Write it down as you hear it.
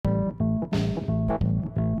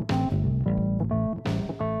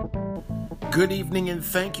Good evening, and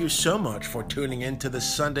thank you so much for tuning in to the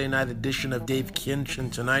Sunday night edition of Dave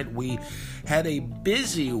Kinchen Tonight. We had a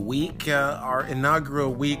busy week, our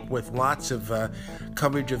inaugural week, with lots of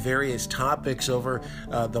coverage of various topics over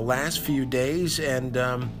the last few days, and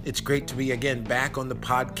it's great to be, again, back on the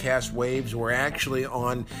podcast waves. We're actually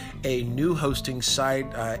on a new hosting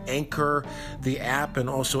site, Anchor, the app, and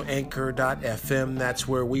also Anchor.fm. That's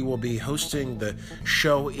where we will be hosting the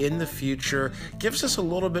show in the future. Gives us a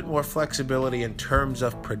little bit more flexibility in terms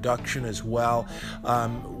of production as well.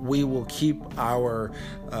 We will keep our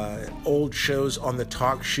old shows on the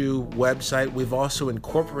TalkShoe website. We've also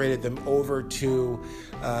incorporated them over to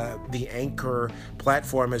the Anchor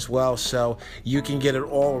platform as well, so you can get it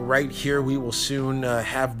all right here. We will soon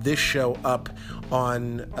have this show up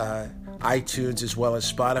on iTunes as well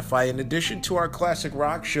as Spotify, in addition to our classic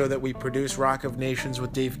rock show that we produce, Rock of Nations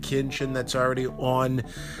with Dave Kinchen, that's already on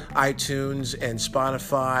iTunes and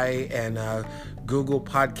Spotify and Google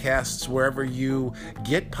Podcasts. Wherever you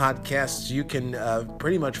get podcasts, you can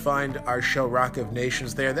pretty much find our show, Rock of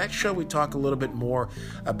Nations, there. That show, we talk a little bit more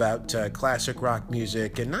about classic rock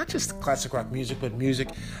music, and not just classic rock music, but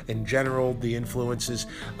music in general, the influences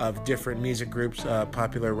of different music groups,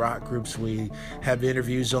 popular rock groups. We have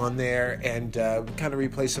interviews on there, and kind of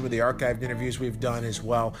replay some of the archived interviews we've done as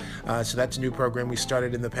well. So that's a new program we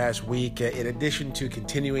started in the past week. In addition to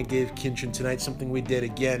continuing Dave Kinchen Tonight, something we did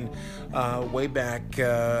again way back,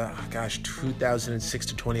 2006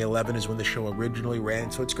 to 2011 is when the show originally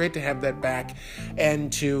ran. So it's great to have that back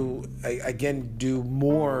and to, again, do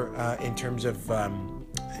more in terms of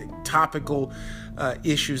topical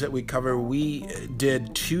issues that we cover. We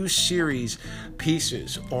did 2 series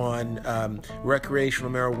pieces on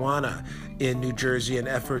recreational marijuana in New Jersey, an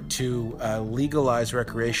effort to legalize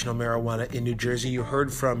recreational marijuana in New Jersey. You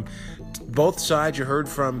heard from both sides. You heard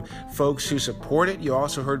from folks who support it. You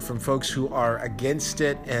also heard from folks who are against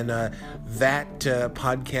it, and that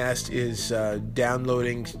podcast is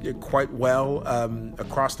downloading quite well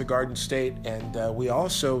across the Garden State. And we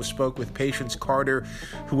also spoke with Patience Carter,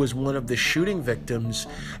 who was one of the shooting victims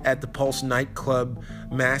at the Pulse nightclub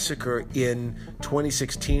massacre in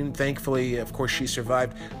 2016. Thankfully, of course, she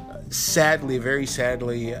survived. Sadly, very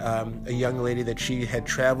sadly, a young lady that she had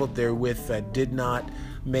traveled there with did not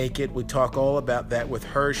make it. We talk all about that with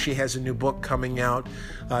her. She has a new book coming out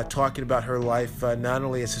talking about her life, not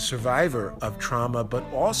only as a survivor of trauma, but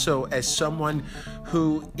also as someone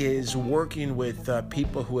who is working with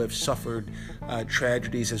people who have suffered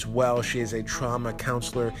tragedies as well. She is a trauma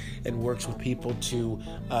counselor and works with people to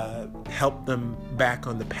help them back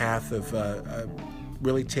on the path of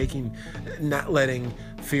really not letting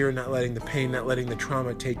fear, not letting the pain, not letting the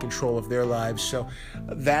trauma take control of their lives. So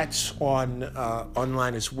that's on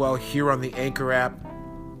online as well, here on the Anchor app.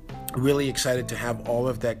 Really excited to have all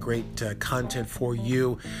of that great content for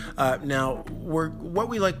you. Now, what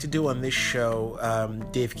we like to do on this show,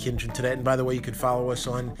 Dave Kinchen Tonight, and by the way, you can follow us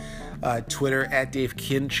on Twitter at Dave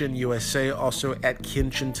Kinchen USA, also at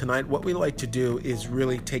Kinchen Tonight. What we like to do is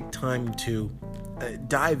really take time to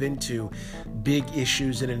dive into big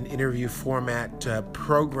issues in an interview format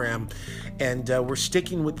program, and we're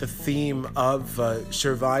sticking with the theme of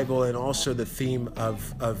survival and also the theme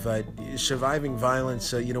of surviving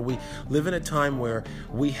violence. We live in a time where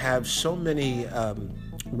we have so many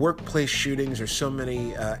workplace shootings, or so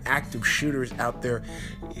many active shooters out there.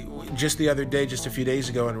 Just the other day, just a few days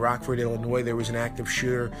ago in Rockford, Illinois, there was an active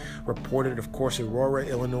shooter reported. Of course, Aurora,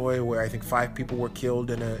 Illinois, where I think 5 people were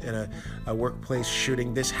killed in a workplace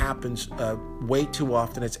shooting. This happens way too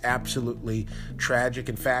often. It's absolutely tragic.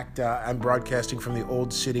 In fact, I'm broadcasting from the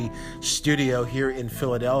Old City studio here in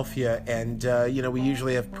Philadelphia, and we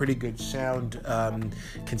usually have pretty good sound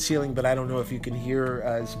concealing, but I don't know if you can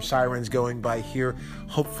hear some sirens going by here.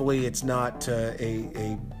 Hopefully it's not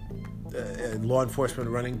a law enforcement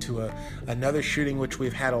running to another shooting, which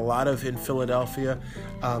we've had a lot of in Philadelphia.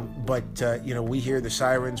 But we hear the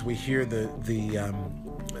sirens, we hear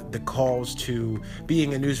the calls to,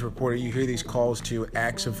 being a news reporter, you hear these calls to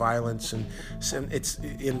acts of violence, and it's,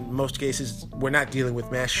 in most cases, we're not dealing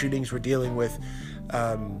with mass shootings, we're dealing with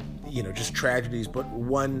just tragedies, but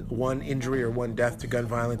one injury or one death to gun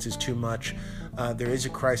violence is too much. There is a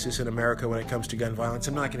crisis in America when it comes to gun violence.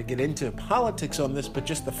 I'm not going to get into politics on this, but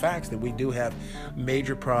just the facts that we do have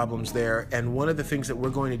major problems there. And one of the things that we're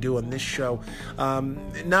going to do on this show,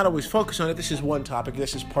 not always focus on it. This is one topic.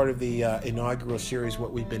 This is part of the inaugural series,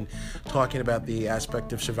 what we've been talking about, the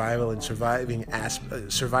aspect of survival and surviving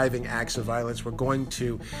acts of violence. We're going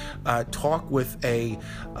to talk with a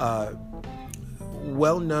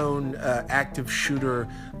well-known active shooter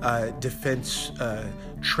defense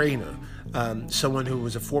trainer someone who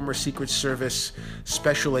was a former Secret Service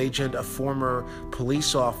special agent, a former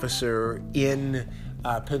police officer in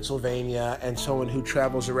Pennsylvania, and someone who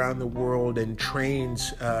travels around the world and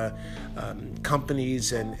trains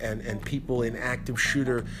companies and people in active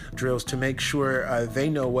shooter drills to make sure they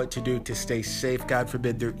know what to do to stay safe. God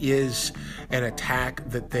forbid there is an attack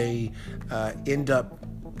that they end up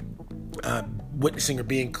witnessing or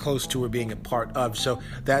being close to or being a part of. So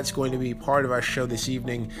that's going to be part of our show this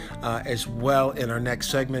evening as well in our next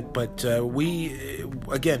segment. But we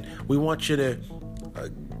want you to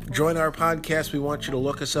join our podcast. We want you to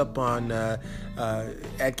look us up on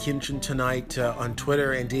at Kinchen Tonight on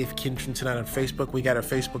Twitter and Dave Kinchen Tonight on Facebook. We got our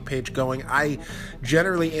Facebook page going. I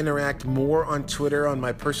generally interact more on Twitter on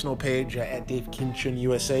my personal page at Dave Kinchen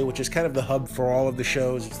USA, which is kind of the hub for all of the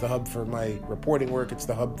shows. It's the hub for my reporting work. It's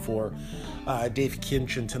the hub for Dave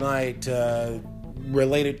Kinchen Tonight,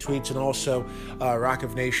 related tweets, and also Rock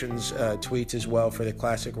of Nations tweets as well for the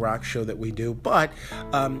classic rock show that we do. But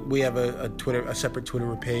we have a separate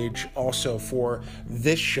Twitter page also for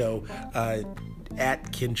this show at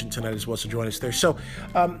Kinchen Tonight as well, so join us there. So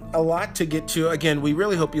a lot to get to. Again, we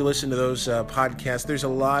really hope you listen to those podcasts. There's a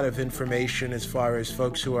lot of information as far as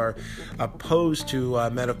folks who are opposed to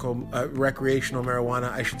recreational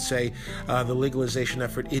marijuana, I should say, the legalization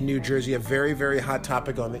effort in New Jersey, a very, very hot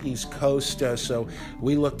topic on the East Coast. So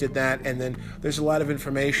we looked at that, and then there's a lot of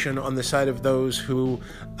information on the side of those who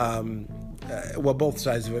both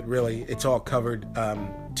sides of it, really. It's all covered.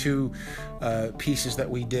 Two pieces that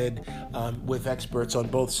we did with experts on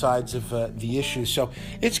both sides of the issue. So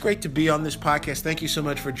it's great to be on this podcast. Thank you so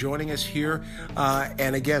much for joining us here.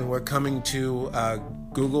 And again, we're coming to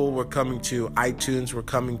Google, we're coming to iTunes, we're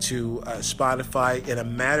coming to Spotify in a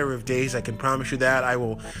matter of days. I can promise you that. I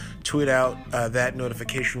will tweet out that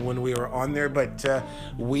notification when we are on there. But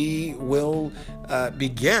we will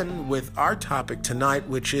begin with our topic tonight,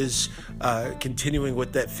 which is continuing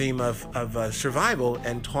with that theme of survival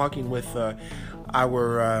and talking with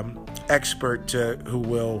our expert who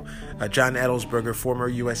will, John Adelsberger, former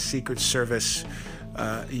U.S. Secret Service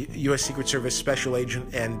special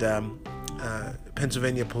agent and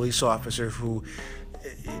Pennsylvania police officer who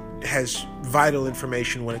has vital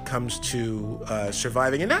information when it comes to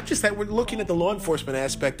surviving. And not just that, we're looking at the law enforcement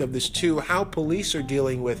aspect of this too, how police are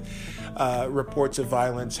dealing with reports of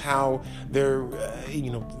violence, how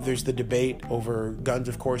there's the debate over guns,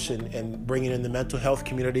 of course, and bringing in the mental health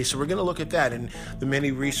community. So we're going to look at that and the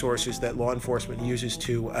many resources that law enforcement uses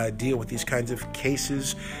to deal with these kinds of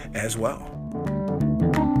cases as well.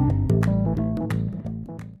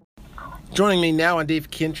 Joining me now on Dave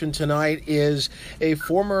Kinchen Tonight is a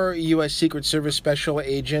former U.S. Secret Service special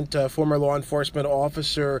agent, former law enforcement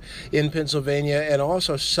officer in Pennsylvania, and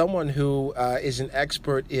also someone who is an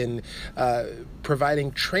expert in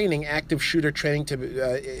providing training, active shooter training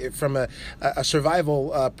from a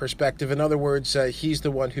survival perspective. In other words, he's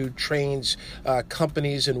the one who trains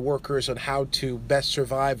companies and workers on how to best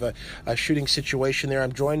survive a shooting situation there.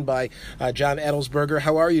 I'm joined by John Adelsberger.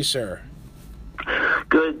 How are you, sir?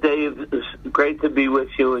 Good, Dave. It's great to be with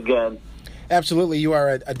you again. Absolutely. You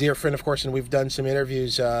are a dear friend, of course, and we've done some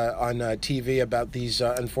interviews on TV about these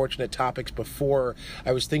unfortunate topics before.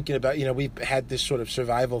 I was thinking about, we've had this sort of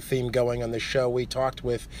survival theme going on the show. We talked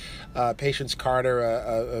with Patience Carter,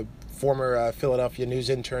 a former Philadelphia news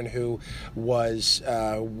intern who was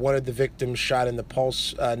one of the victims shot in the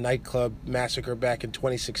Pulse nightclub massacre back in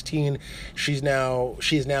 2016. She is now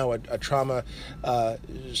a trauma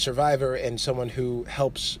survivor and someone who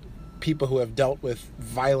helps people who have dealt with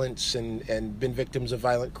violence and been victims of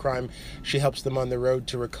violent crime. She helps them on the road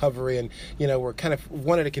to recovery. And, we're kind of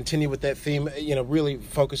wanted to continue with that theme, really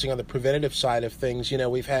focusing on the preventative side of things.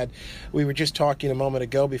 We were just talking a moment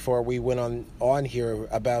ago before we went on here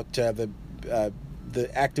about the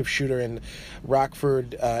active shooter in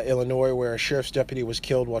Rockford, Illinois, where a sheriff's deputy was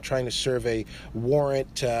killed while trying to serve a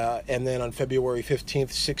warrant. And then on February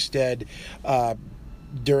 15th, 6 dead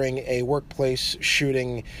during a workplace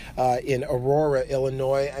shooting in Aurora,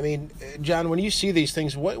 Illinois. I mean, John, when you see these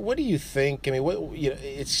things, what do you think? I mean,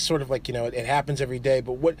 it's sort of like, it happens every day,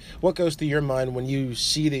 but what goes through your mind when you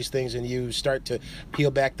see these things and you start to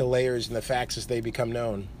peel back the layers and the facts as they become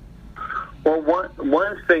known? Well,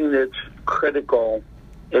 one thing that's critical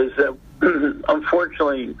is that,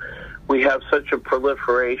 unfortunately, we have such a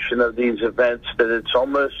proliferation of these events that it's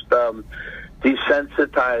almost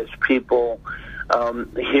desensitized people.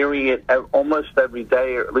 Hearing it almost every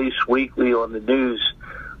day, or at least weekly on the news,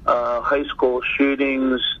 high school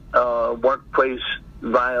shootings, workplace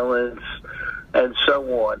violence, and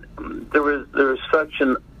so on. There is such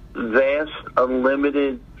an vast,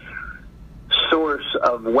 unlimited source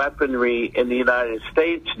of weaponry in the United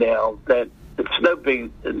States now that it's no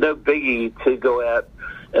biggie to go out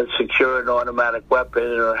and secure an automatic weapon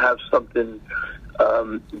or have something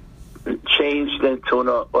changed into an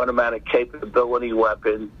automatic capability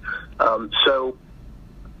weapon. So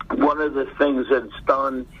one of the things that's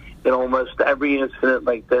done in almost every incident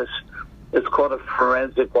like this is called a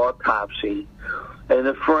forensic autopsy. And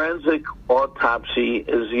a forensic autopsy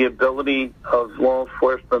is the ability of law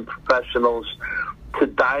enforcement professionals to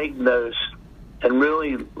diagnose and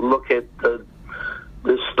really look at the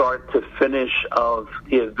start to finish of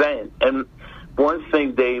the event. And one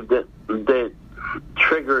thing, Dave, that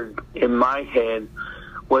triggered in my head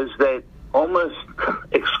was that almost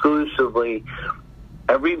exclusively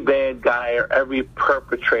every bad guy or every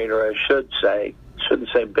perpetrator, I shouldn't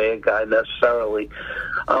say bad guy necessarily,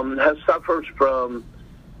 has suffered from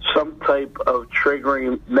some type of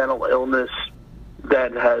triggering mental illness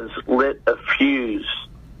that has lit a fuse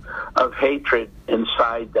of hatred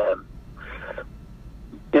inside them.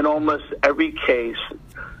 In almost every case,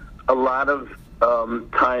 a lot of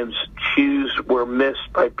times cues were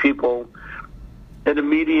missed by people in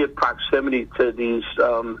immediate proximity to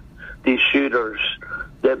these shooters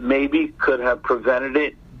that maybe could have prevented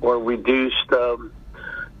it or reduced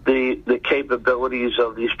the capabilities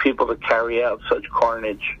of these people to carry out such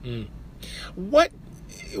carnage. What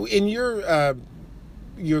in your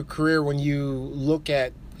career, when you look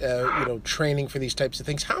at training for these types of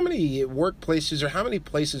things, how many workplaces or how many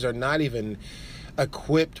places are not even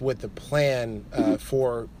equipped with a plan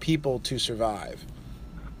for people to survive?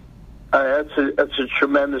 That's a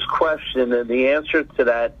tremendous question, and the answer to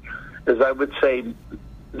that is I would say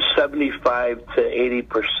 75 to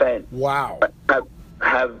 80%. Wow.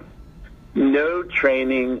 Have no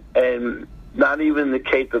training and not even the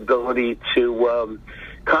capability to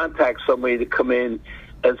contact somebody to come in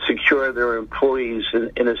and secure their employees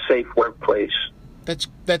in a safe workplace.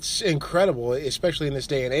 That's incredible, especially in this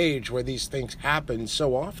day and age where these things happen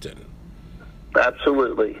so often.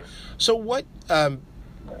 Absolutely. So what?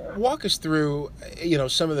 Walk us through,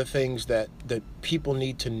 some of the things that people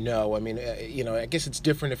need to know. I mean, I guess it's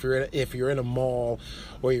different if you're in a mall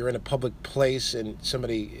or you're in a public place and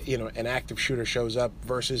somebody, an active shooter shows up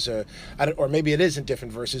versus or maybe it isn't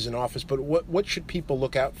different versus an office. But what should people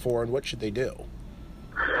look out for, and what should they do?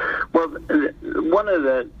 Well, one of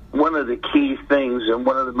the key things and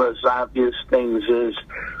one of the most obvious things is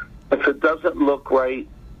if it doesn't look right,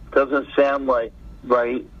 doesn't sound like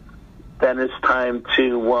right, then it's time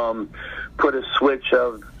to put a switch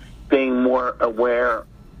of being more aware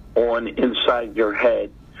on inside your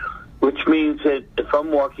head, which means that if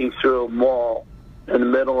I'm walking through a mall in the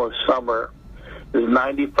middle of summer, there's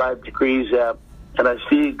 95 degrees out, and I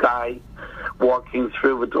see a guy walking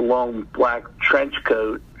through with a long black trench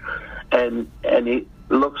coat, and he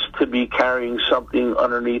looks to be carrying something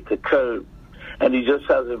underneath the coat, and he just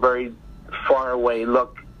has a very far away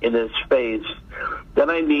look in his face, then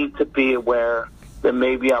I need to be aware that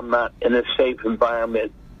maybe I'm not in a safe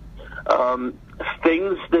environment.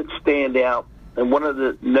 Things that stand out, and one of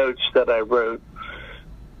the notes that I wrote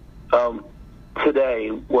today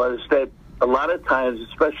was that a lot of times,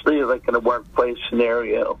 especially like in a workplace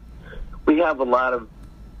scenario, we have a lot of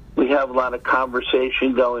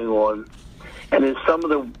conversation going on, and in some of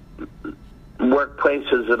the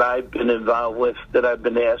workplaces that I've been involved with, that I've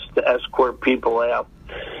been asked to escort people out,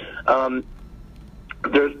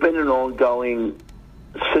 there's been an ongoing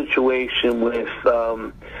situation with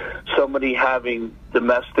somebody having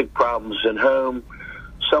domestic problems at home,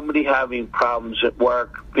 somebody having problems at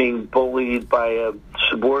work, being bullied by a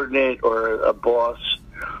subordinate or a boss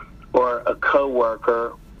or a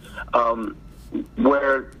coworker,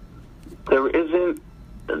 where there isn't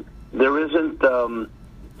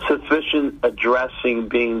sufficient addressing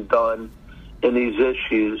being done in these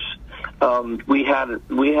issues. We had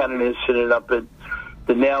an incident up at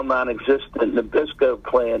the now non-existent Nabisco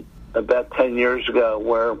plant about 10 years ago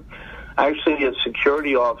where actually a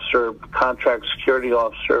security officer, contract security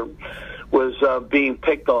officer, was being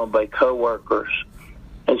picked on by coworkers.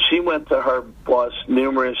 And she went to her boss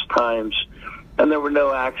numerous times, and there were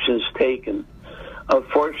no actions taken.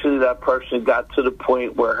 Unfortunately, that person got to the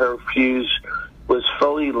point where her fuse was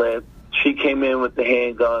fully lit. She came in with the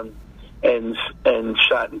handgun and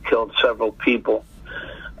shot and killed several people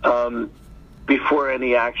before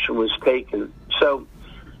any action was taken. So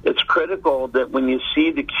it's critical that when you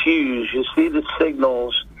see the cues, you see the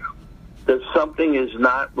signals that something is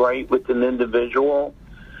not right with an individual,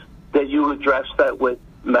 that you address that with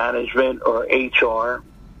management or HR,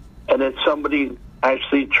 and that somebody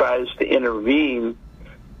actually tries to intervene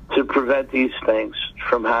to prevent these things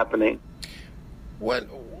from happening.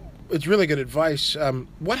 It's really good advice.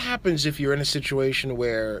 What happens if you're in a situation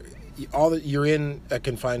where you're in a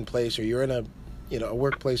confined place, or you're in a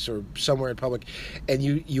workplace or somewhere in public, and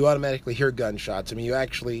you automatically hear gunshots? I mean, you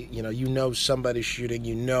actually, somebody's shooting,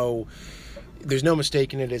 there's no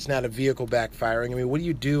mistaking it. It's not a vehicle backfiring. I mean, what do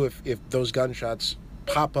you do if those gunshots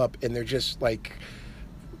pop up and they're just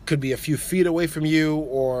could be a few feet away from you,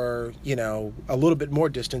 or, a little bit more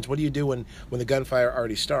distance? What do you do when the gunfire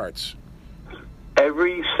already starts?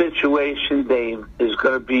 Every situation, Dave, is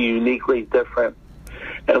going to be uniquely different.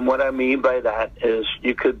 And what I mean by that is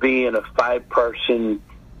you could be in a 5-person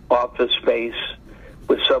office space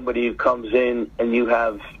with somebody who comes in and you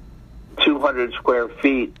have 200 square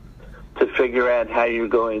feet to figure out how you're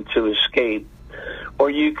going to escape.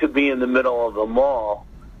 Or you could be in the middle of a mall.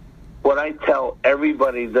 What I tell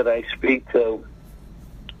everybody that I speak to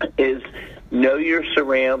is know your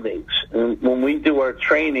surroundings. And when we do our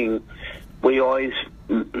training, we always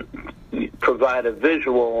provide a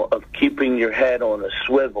visual of keeping your head on a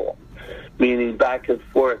swivel, meaning back and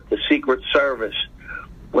forth. The Secret Service,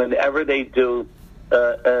 whenever they do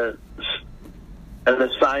an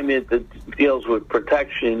assignment that deals with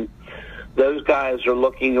protection, those guys are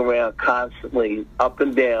looking around constantly, up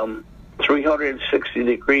and down, 360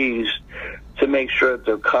 degrees, to make sure that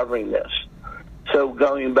they're covering this. So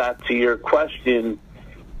going back to your question,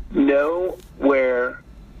 know where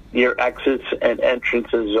your exits and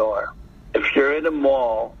entrances are. If you're in a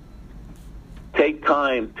mall, take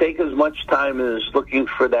as much time as looking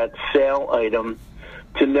for that sale item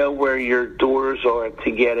to know where your doors are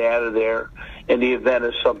to get out of there in the event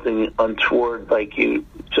of something untoward like you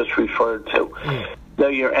just referred to. Know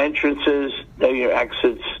your entrances, know your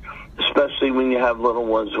exits, especially when you have little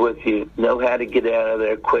ones with you. Know how to get out of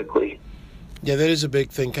there quickly. Yeah, that is a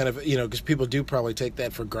big thing, kind of, because people do probably take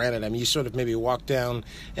that for granted. I mean, you sort of maybe walk down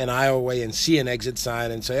an aisleway and see an exit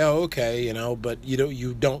sign and say, "Oh, okay," but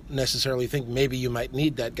you don't necessarily think maybe you might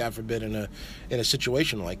need that, God forbid, in a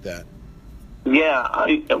situation like that. Yeah,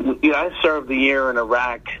 I served a year in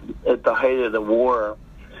Iraq at the height of the war,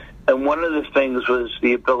 and one of the things was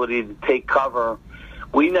the ability to take cover.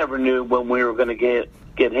 We never knew when we were going to get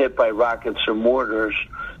hit by rockets or mortars,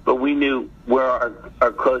 but we knew where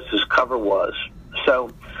our closest cover was.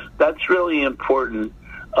 So that's really important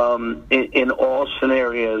in all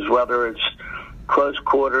scenarios, whether it's close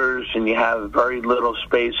quarters and you have very little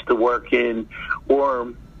space to work in,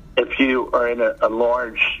 or if you are in a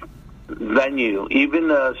large venue, even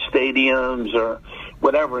stadiums or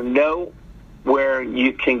whatever, know where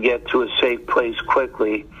you can get to a safe place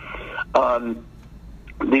quickly.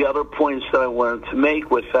 The other points that I wanted to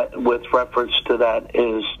make with reference to that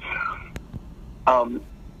is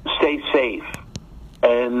stay safe,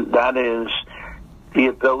 and that is the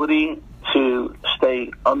ability to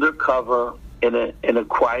stay undercover in a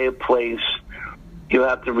quiet place. You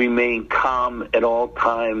have to remain calm at all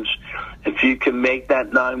times. If you can make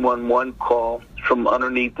that 911 call from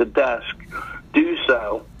underneath the desk, do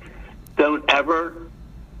so. Don't ever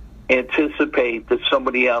anticipate that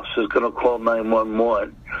somebody else is going to call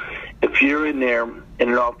 911. If you're in there in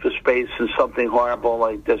an office space and something horrible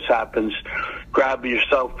like this happens, grab your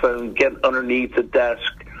cell phone, get underneath the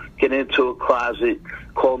desk, get into a closet,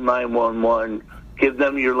 call 911, give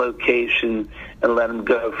them your location, and let them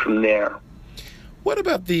go from there. What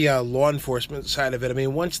about the law enforcement side of it? I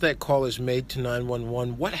mean, once that call is made to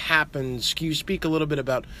 911, what happens? Can you speak a little bit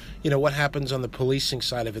about, what happens on the policing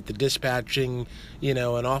side of it, the dispatching, and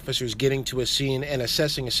officers getting to a scene and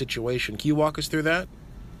assessing a situation? Can you walk us through that?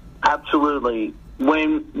 Absolutely.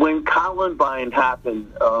 When Columbine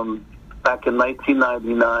happened back in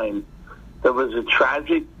 1999, there was a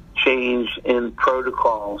tragic change in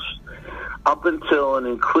protocols up until and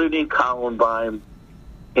including Columbine.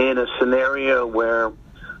 In a scenario where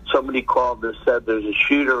somebody called and said there's a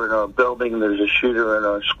shooter in our building, there's a shooter in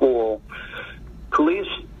our school, police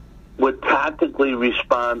would tactically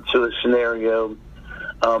respond to a scenario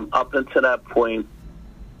up until that point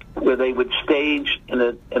where they would stage in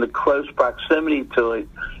a close proximity to it,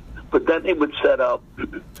 but then they would set up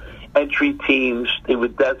entry teams. They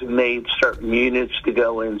would designate certain units to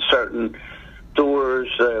go in certain doors.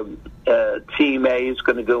 Team A is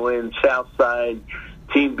going to go in south side.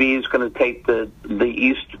 Team B is going to take the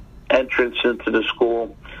east entrance into the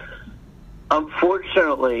school.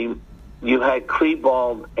 Unfortunately, you had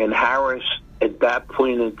Klebold and Harris at that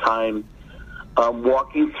point in time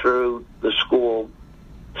walking through the school,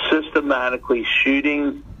 systematically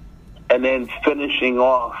shooting and then finishing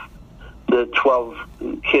off the 12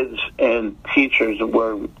 kids and teachers that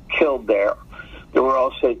were killed there. There were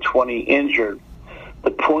also 20 injured.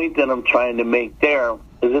 The point that I'm trying to make there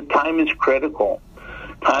is that time is critical.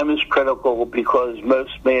 Time is critical because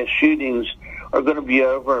most mass shootings are going to be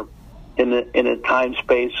over in a time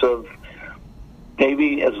space of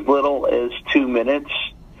maybe as little as 2 minutes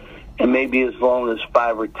and maybe as long as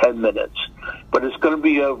 5 or 10 minutes. But it's going to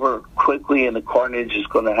be over quickly, and the carnage is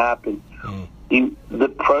going to happen. The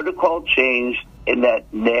protocol changed in that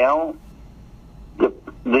now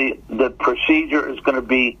the procedure is going to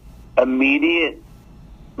be immediate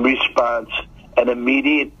response and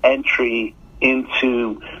immediate entry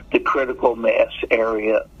into the critical mass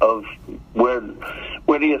area of where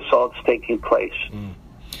the assault's taking place.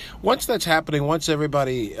 Once that's happening, once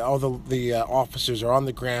everybody, all the officers are on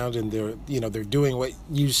the ground and they're doing what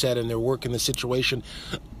you said and they're working the situation,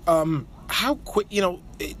 how quick,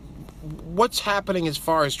 what's happening as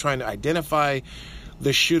far as trying to identify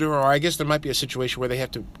the shooter? Or I guess there might be a situation where they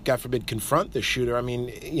have to, God forbid, confront the shooter. I mean,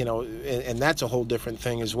 and that's a whole different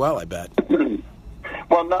thing as well, I bet.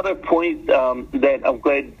 Well, another point that I'm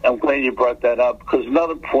glad you brought that up, because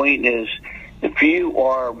another point is, if you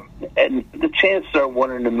are, and the chances are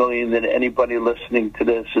 1 in a million that anybody listening to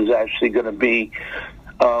this is actually going to be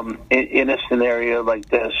in a scenario like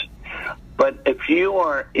this. But if you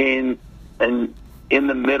are in the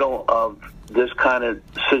middle of this kind of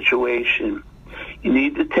situation, you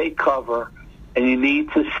need to take cover and you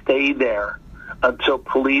need to stay there until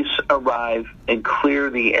police arrive and clear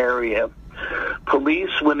the area.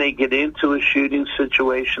 Police, when they get into a shooting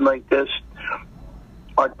situation like this,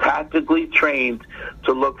 are tactically trained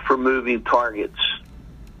to look for moving targets.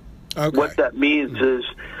 Okay. What that means is,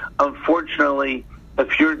 unfortunately,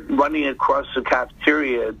 if you're running across the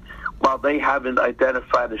cafeteria while they haven't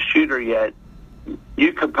identified a shooter yet,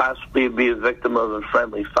 you could possibly be a victim of a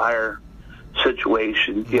friendly fire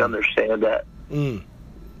situation. Do you understand that?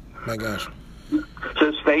 My gosh.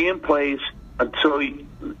 So stay in place until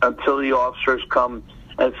the officers come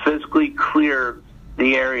and physically clear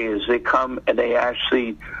the areas. They come and they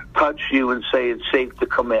actually touch you and say it's safe to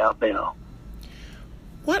come out now.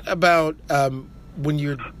 What about when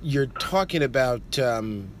you're talking about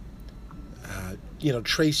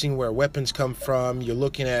tracing where weapons come from? You're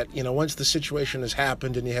looking at once the situation has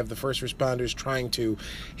happened and you have the first responders trying to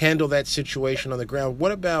handle that situation on the ground.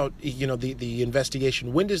 What about the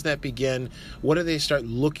investigation? When does that begin? What do they start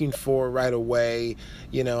looking for right away?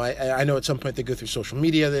 I know at some point they go through social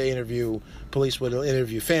media. They interview police, will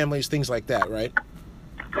interview families, things like that, right?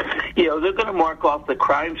 They're going to mark off the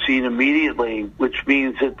crime scene immediately, which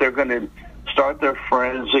means that they're going to start their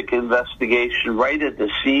forensic investigation right at the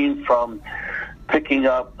scene, from picking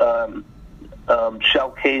up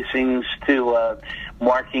shell casings to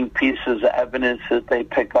marking pieces of evidence that they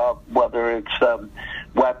pick up, whether it's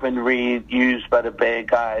weaponry used by the bad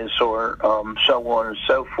guys or so on and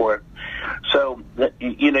so forth. So,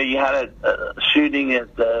 you had a shooting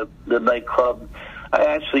at the nightclub. I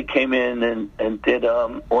actually came in and did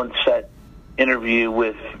on-set interview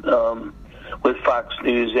with Fox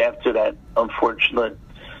News after that unfortunate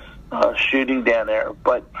shooting down there.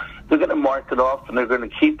 But they're going to mark it off, and they're going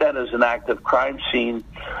to keep that as an active crime scene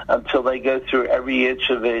until they go through every inch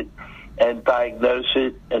of it and diagnose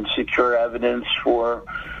it and secure evidence for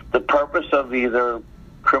the purpose of either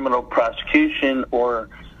criminal prosecution or,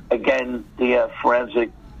 again, the forensic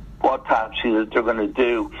autopsy that they're going to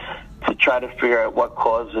do to try to figure out what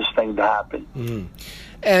caused this thing to happen. Mm-hmm.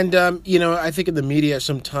 And, I think in the media,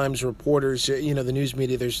 sometimes reporters, the news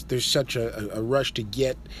media, there's such a rush to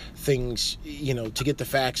get things, to get the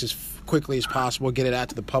facts as quickly as possible, get it out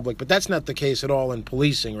to the public. But that's not the case at all in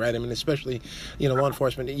policing, right? I mean, especially, law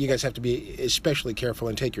enforcement, you guys have to be especially careful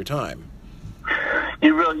and take your time.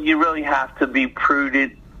 You really have to be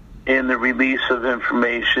prudent in the release of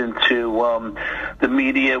information to the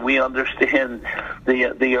media. We understand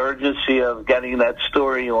the urgency of getting that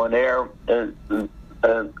story on air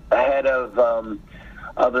ahead of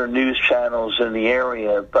other news channels in the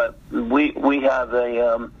area, but we have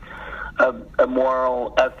a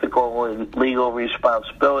moral, ethical, and legal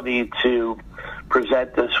responsibility to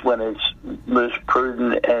present this when it's most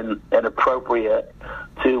prudent and appropriate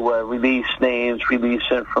to release names, release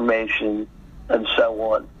information, and so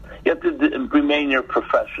on. You have to remain your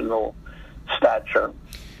professional stature.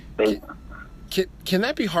 Can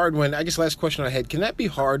that be hard when, I guess last question I had, can that be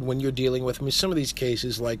hard when you're dealing with, some of these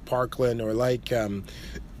cases like Parkland or like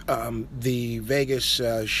the Vegas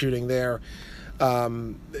shooting there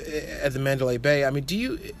at the Mandalay Bay? I mean,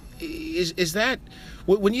 is that,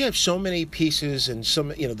 when you have so many pieces and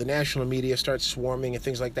the national media starts swarming and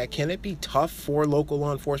things like that, can it be tough for local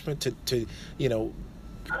law enforcement to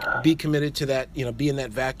be committed to that, be in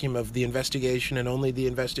that vacuum of the investigation and only the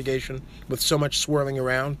investigation with so much swirling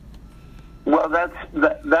around? Well, that's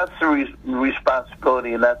the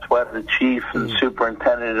responsibility, and that's why the chief and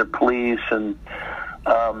superintendent of police and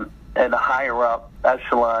higher up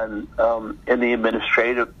echelon in the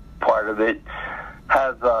administrative part of it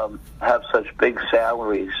have such big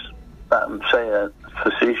salaries. I'm saying that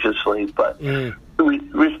facetiously, but the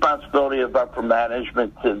responsibility of upper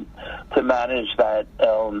management to manage that.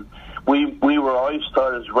 We were always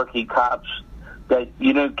taught as rookie cops that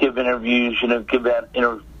you don't give interviews, you don't give out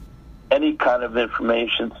any kind of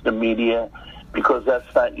information to the media, because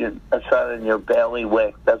that's not in your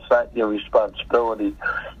bailiwick. That's not your responsibility.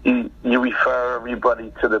 You refer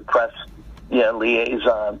everybody to the press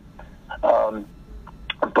liaison,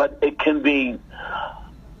 but it can be.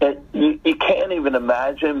 You can't even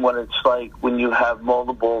imagine what it's like when you have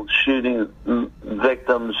multiple shooting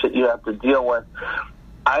victims that you have to deal with.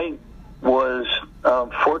 I was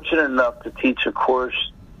fortunate enough to teach a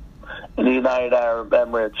course in the United Arab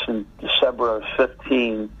Emirates in December of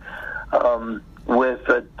 15 with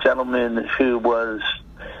a gentleman who was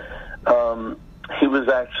he was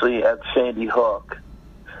actually at Sandy Hook,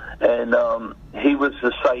 and he was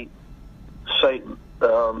the site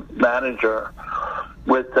manager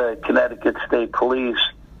with the Connecticut State Police,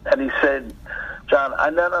 and he said, "John, I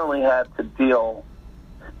not only had to deal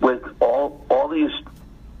with all these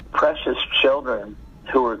precious children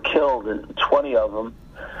who were killed, and 20 of them,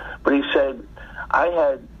 but he said, I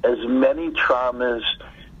had as many traumas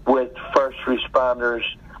with first responders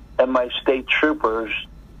and my state troopers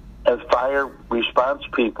and fire response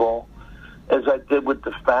people as I did with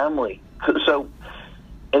the family." So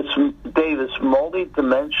Dave, it's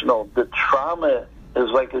multi-dimensional. The trauma is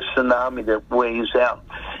like a tsunami that weighs out.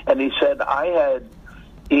 And he said, I had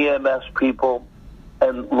EMS people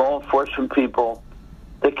and law enforcement people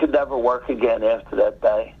that could never work again after that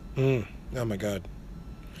day. Oh, my God.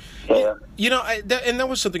 Yeah. And that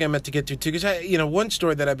was something I meant to get to, too, because, one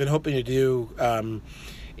story that I've been hoping to do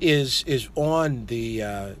is on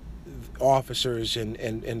the officers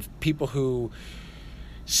and people who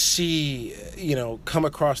see, come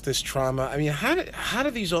across this trauma. I mean, how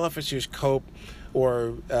do these officers cope,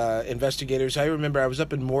 or investigators? I remember I was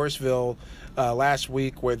up in Morrisville last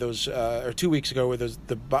week, where those, or 2 weeks ago, where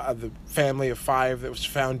the family of 5 that was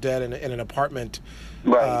found dead in an apartment.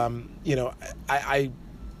 Right. I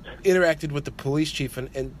interacted with the police chief,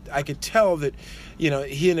 and I could tell that,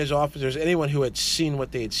 he and his officers, anyone who had seen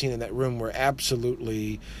what they had seen in that room, were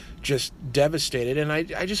absolutely just devastated. And I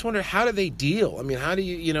just wonder, how do they deal? I mean, how do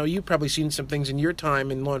you, you've probably seen some things in your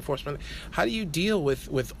time in law enforcement. How do you deal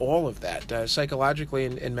with all of that, psychologically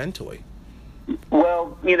and mentally?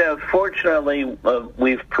 Well, fortunately,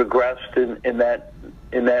 we've progressed in that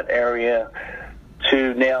area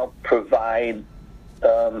to now provide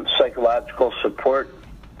psychological support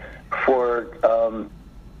for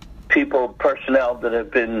personnel that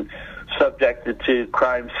have been subjected to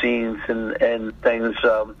crime scenes and things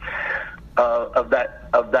of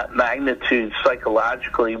that magnitude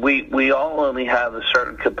psychologically. We all only have a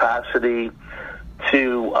certain capacity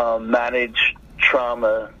to manage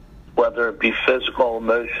trauma, whether it be physical,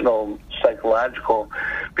 emotional, psychological,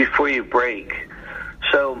 before you break.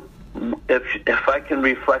 So if I can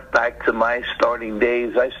reflect back to my starting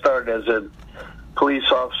days, I started as a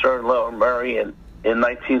police officer in Lower Murray in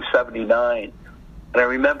 1979. And I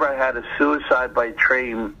remember I had a suicide by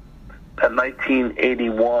train in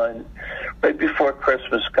 1981. Right before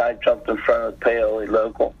Christmas, a guy jumped in front of the Paoli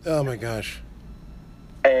local. Oh, my gosh.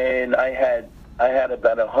 And I had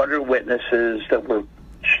about 100 witnesses that were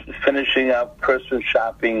finishing up Christmas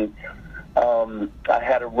shopping. I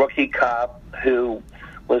had a rookie cop who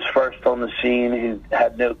was first on the scene, who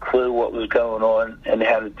had no clue what was going on and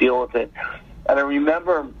had to deal with it. And I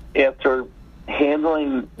remember after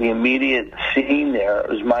handling the immediate scene there, it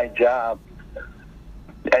was my job,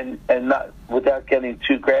 and not without getting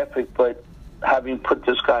too graphic, but having put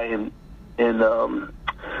this guy in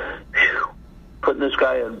putting this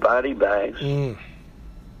guy in body bags,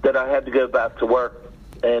 that I had to go back to work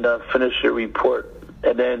and finish the report,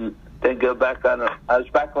 and then go back on. I was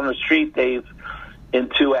back on the street, Dave, in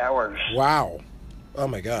 2 hours. Wow! Oh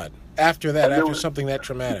my God! After that, after something that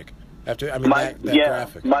traumatic. That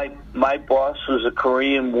graphic. My boss was a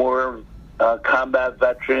Korean War combat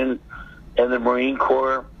veteran in the Marine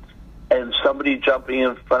Corps, and somebody jumping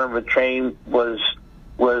in front of a train was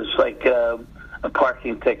like a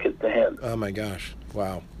parking ticket to him. Oh my gosh!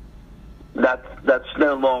 Wow. That's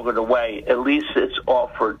no longer the way. At least it's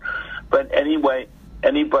offered. But anyway,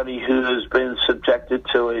 anybody who has been subjected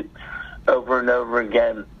to it over and over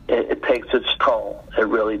again, it takes its toll. It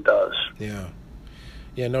really does. Yeah.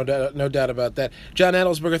 Yeah, no doubt about that. John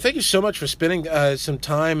Adelsberger, thank you so much for spending some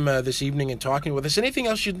time this evening and talking with us. Anything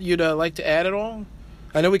else you'd like to add at all?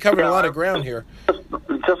 I know we covered a lot of ground here.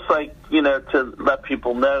 Just like, to let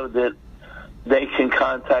people know that they can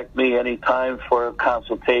contact me anytime for a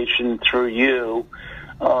consultation through you.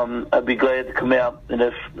 I'd be glad to come out, and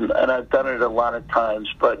I've done it a lot of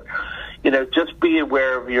times, but just be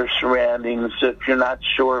aware of your surroundings. If you're not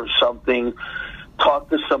sure of something,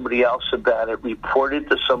 talk to somebody else about it. Report it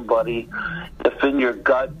to somebody. If in your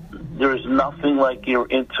gut there's nothing like your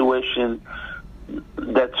intuition,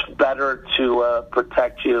 that's better to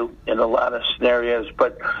protect you in a lot of scenarios.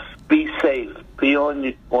 But be safe. Be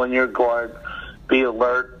on your guard. Be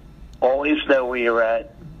alert. Always know where you're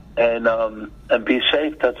at, and be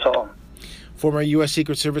safe. That's all. Former U.S.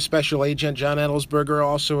 Secret Service Special Agent John Adelsberger,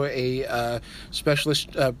 also a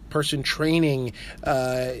specialist person training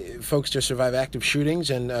folks to survive active shootings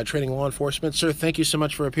and training law enforcement. Sir, thank you so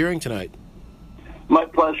much for appearing tonight. My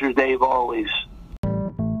pleasure, Dave, always.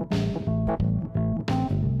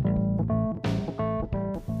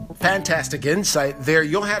 Fantastic insight there.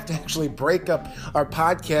 You'll have to actually break up our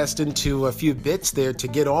podcast into a few bits there to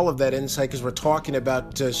get all of that insight, because we're talking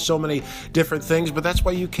about so many different things, but that's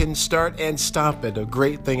why you can start and stop it. A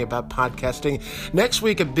great thing about podcasting. Next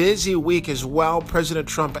week, a busy week as well. President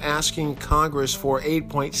Trump asking Congress for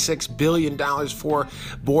 $8.6 billion for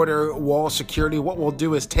border wall security. What we'll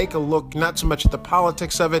do is take a look, not so much at the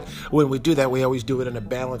politics of it. When we do that, we always do it in a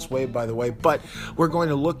balanced way, by the way, but we're going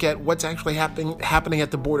to look at what's actually happening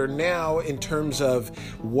at the border now in terms of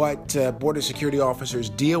what border security officers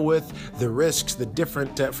deal with, the risks, the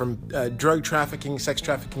different from drug trafficking, sex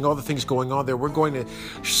trafficking, all the things going on there. We're going to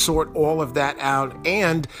sort all of that out,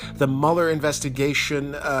 and the Mueller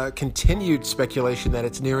investigation, continued speculation that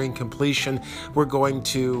it's nearing completion. We're going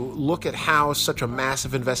to look at how such a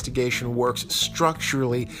massive investigation works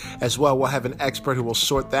structurally as well. We'll have an expert who will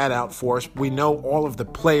sort that out for us. We know all of the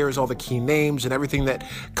players, all the key names, and everything that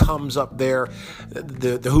comes up there,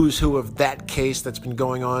 the who's who of that case that's been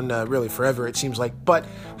going on really forever, it seems like. But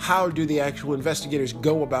how do the actual investigators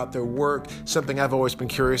go about their work? Something I've always been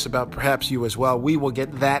curious about, perhaps you as well. We will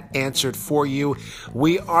get that answered for you.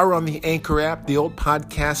 We are on the Anchor app. The old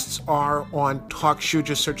podcasts are on TalkShoe.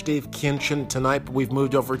 Just search Dave Kinchen Tonight. But we've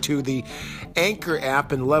moved over to the Anchor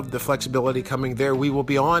app and love the flexibility coming there. We will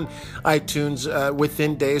be on iTunes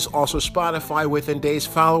within days, also Spotify within days.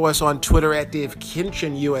 Follow us on Twitter at Dave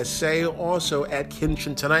Kinchen USA, also at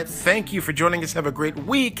Kinchen Tonight. Thank you for joining us. Have a great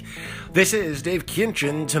week. This is Dave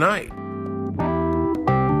Kinchen Tonight.